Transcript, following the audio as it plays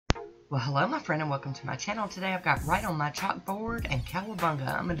Well, hello my friend and welcome to my channel. Today I've got right on my chalkboard and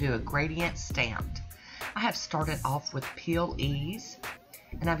Cowabunga, I'm going to do a gradient stamped. I have started off with Peel Ease,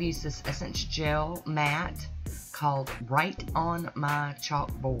 and I've used this Essence Gel Matte called Right on My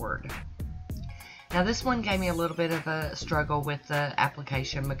Chalkboard. Now this one gave me a little bit of a struggle with the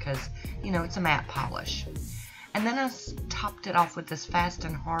application because, you know, it's a matte polish. And then I topped it off with this Fast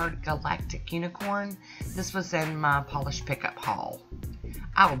and Hard Galactic Unicorn. This was in my polish pickup haul.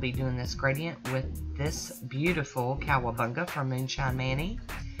 I will be doing this gradient with this beautiful Cowabunga from Moonshine Manny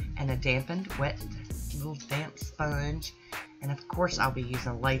and a dampened wet little damp sponge. And of course I'll be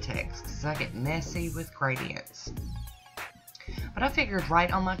using latex because I get messy with gradients. But I figured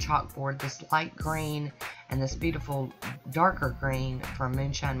right on my chalkboard this light green and this beautiful darker green from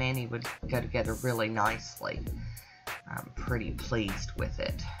Moonshine Manny would go together really nicely. I'm pretty pleased with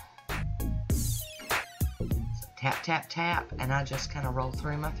it. Tap, tap, tap, and I just kind of roll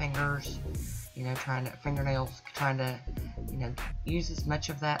through my fingers, you know, trying to, you know, use as much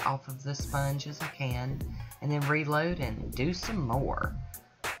of that off of the sponge as I can, and then reload and do some more.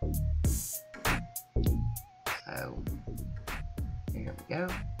 So, here we go.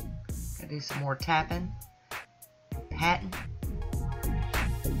 Gotta do some more tapping, patting.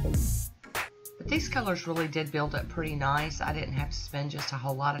 But these colors really did build up pretty nice. I didn't have to spend just a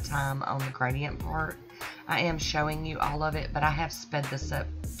whole lot of time on the gradient part. I am showing you all of it, but I have sped this up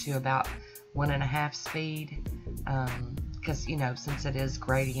to about 1.5 speed because, you know, since it is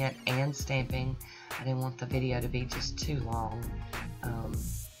gradient and stamping, I didn't want the video to be just too long.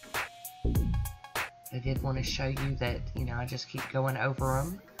 I did want to show you that, you know, I just keep going over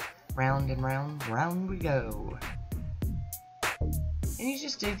them, round and round, round we go. And you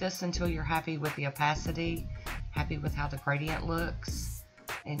just do this until you're happy with the opacity, happy with how the gradient looks.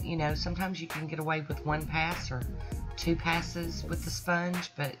 And, you know, sometimes you can get away with 1 pass or 2 passes with the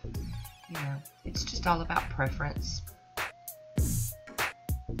sponge, but, you know, it's just all about preference.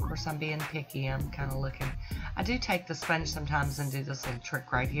 Of course, I'm being picky. I'm kind of looking. I do take the sponge sometimes and do this little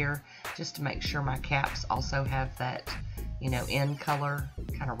trick right here just to make sure my caps also have that, you know, end color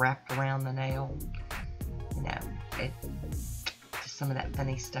kind of wrapped around the nail. You know, just some of that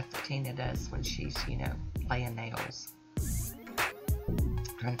funny stuff that Tina does when she's, you know, playing nails.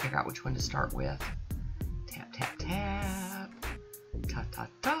 Trying to figure out which one to start with. Tap, tap, tap. Ta, ta,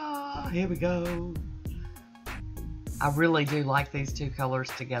 ta. Here we go. I really do like these two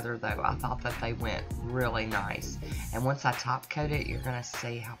colors together, though. I thought that they went really nice. And once I top coat it, you're going to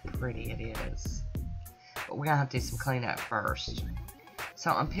see how pretty it is. But we're going to have to do some cleanup first.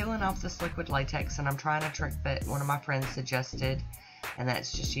 So I'm peeling off this liquid latex, and I'm trying a trick that one of my friends suggested, and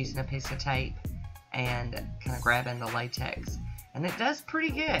that's just using a piece of tape and kind of grabbing the latex. And it does pretty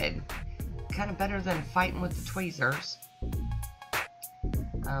good. Kind of better than fighting with the tweezers.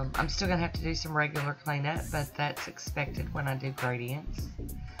 I'm still going to have to do some regular cleanup, but that's expected when I do gradients.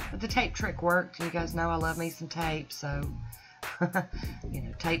 But the tape trick worked. You guys know I love me some tape, so you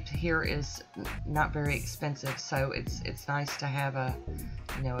know, tape here is not very expensive, so it's nice to have a,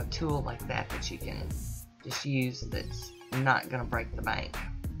 you know, a tool like that that you can just use that's not going to break the bank.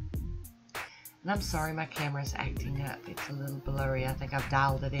 And I'm sorry my camera's acting up. It's a little blurry. I think I've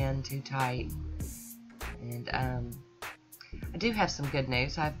dialed it in too tight. And I do have some good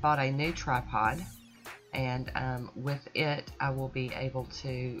news. I've bought a new tripod. And with it, I will be able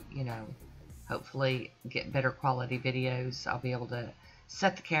to, you know, hopefully get better quality videos. I'll be able to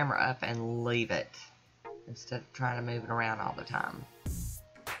set the camera up and leave it instead of trying to move it around all the time.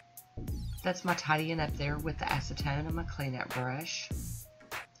 That's my tidying up there with the acetone and my cleanup brush.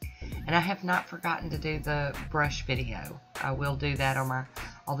 And I have not forgotten to do the brush video. I will do that on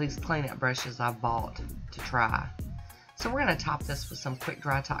all these cleanup brushes I've bought to try. So we're going to top this with some quick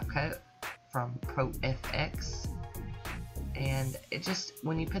dry top coat from Pro FX. And it just,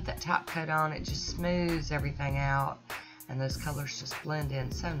 when you put that top coat on, it just smooths everything out. And those colors just blend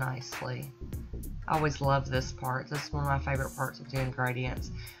in so nicely. I always love this part. This is one of my favorite parts of doing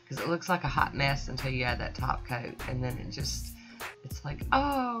gradients. Because it looks like a hot mess until you add that top coat. And then it just... it's like,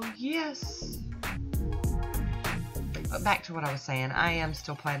 oh, yes. But back to what I was saying, I am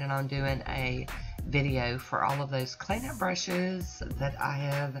still planning on doing a video for all of those cleanup brushes that I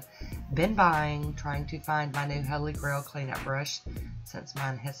have been buying, trying to find my new Holy Grail cleanup brush since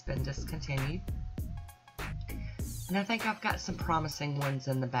mine has been discontinued. And I think I've got some promising ones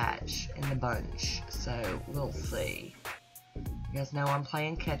in the bunch, so we'll see. You guys know I'm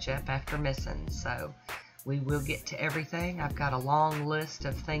playing catch up after missing, so we will get to everything. I've got a long list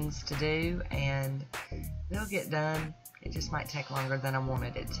of things to do, and they'll get done. It just might take longer than I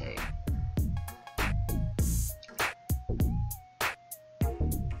wanted it to.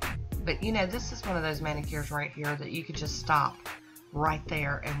 But you know, this is one of those manicures right here that you could just stop right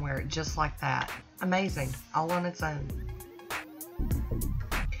there and wear it just like that. Amazing, all on its own.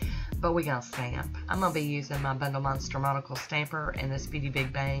 But we're gonna stamp. I'm gonna be using my Bundle Monster Monocle stamper and this Beauty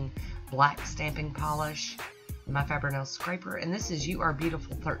Big Bang black stamping polish, my Faber-Nail scraper, and this is You Are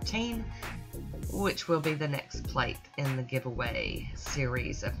Beautiful 13, which will be the next plate in the giveaway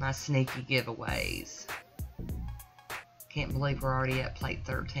series of my sneaky giveaways. Can't believe we're already at plate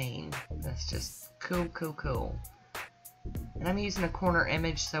 13. That's just cool, cool, cool. And I'm using a corner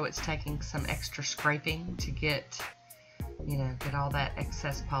image, so it's taking some extra scraping to get, you know, get all that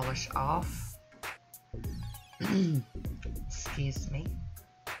excess polish off. Excuse me.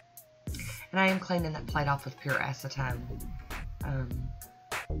 And I am cleaning that plate off with pure acetone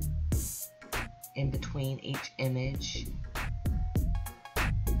in between each image.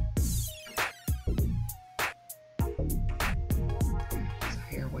 So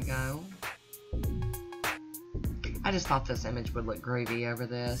here we go. I just thought this image would look groovy over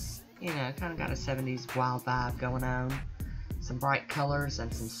this. You know, kind of got a 70s wild vibe going on. Some bright colors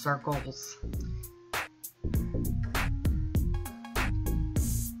and some circles.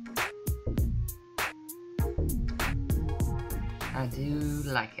 I do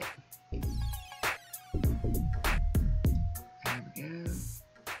like it. There we go.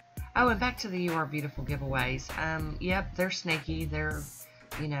 Oh, and back to the You Are Beautiful giveaways. Yep, they're sneaky. They're,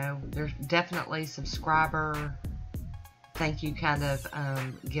 you know, they're definitely subscriber thank you kind of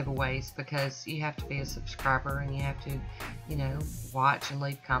giveaways, because you have to be a subscriber and you have to, you know, watch and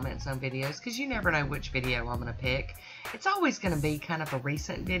leave comments on videos, because you never know which video I'm going to pick. It's always going to be kind of a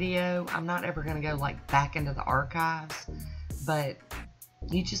recent video. I'm not ever going to go like back into the archives, but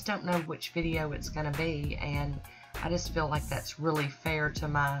you just don't know which video it's going to be, and I just feel like that's really fair to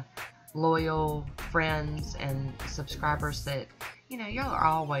my loyal friends and subscribers that, you know, y'all are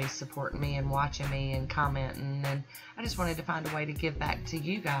always supporting me and watching me and commenting, and I just wanted to find a way to give back to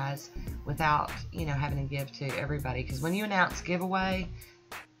you guys without, you know, having to give to everybody, because when you announce giveaway,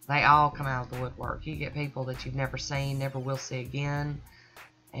 they all come out of the woodwork. You get people that you've never seen, never will see again,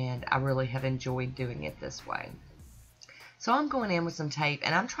 and I really have enjoyed doing it this way. So I'm going in with some tape,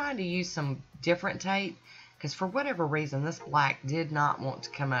 and I'm trying to use some different tape, because for whatever reason, this black did not want to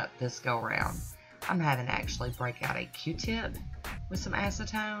come up this go around. I'm having to actually break out a Q-tip with some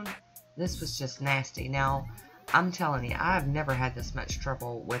acetone. This was just nasty. Now, I'm telling you, I've never had this much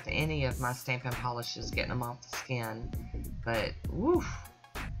trouble with any of my stamping polishes getting them off the skin. But, woof,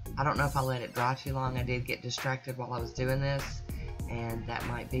 I don't know if I let it dry too long. I did get distracted while I was doing this, and that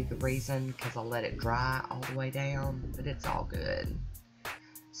might be the reason, because I let it dry all the way down, but it's all good.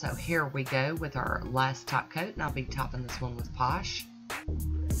 So here we go with our last top coat, and I'll be topping this one with Poshe.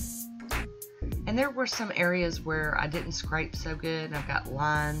 And there were some areas where I didn't scrape so good, and I've got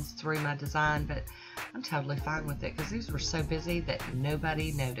lines through my design, but I'm totally fine with it, because these were so busy that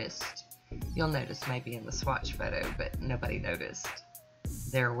nobody noticed. You'll notice maybe in the swatch photo, but nobody noticed.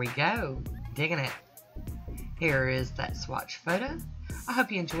 There we go. Digging it. Here is that swatch photo. I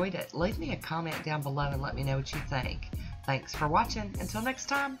hope you enjoyed it. Leave me a comment down below and let me know what you think. Thanks for watching. Until next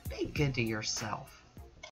time, be good to yourself.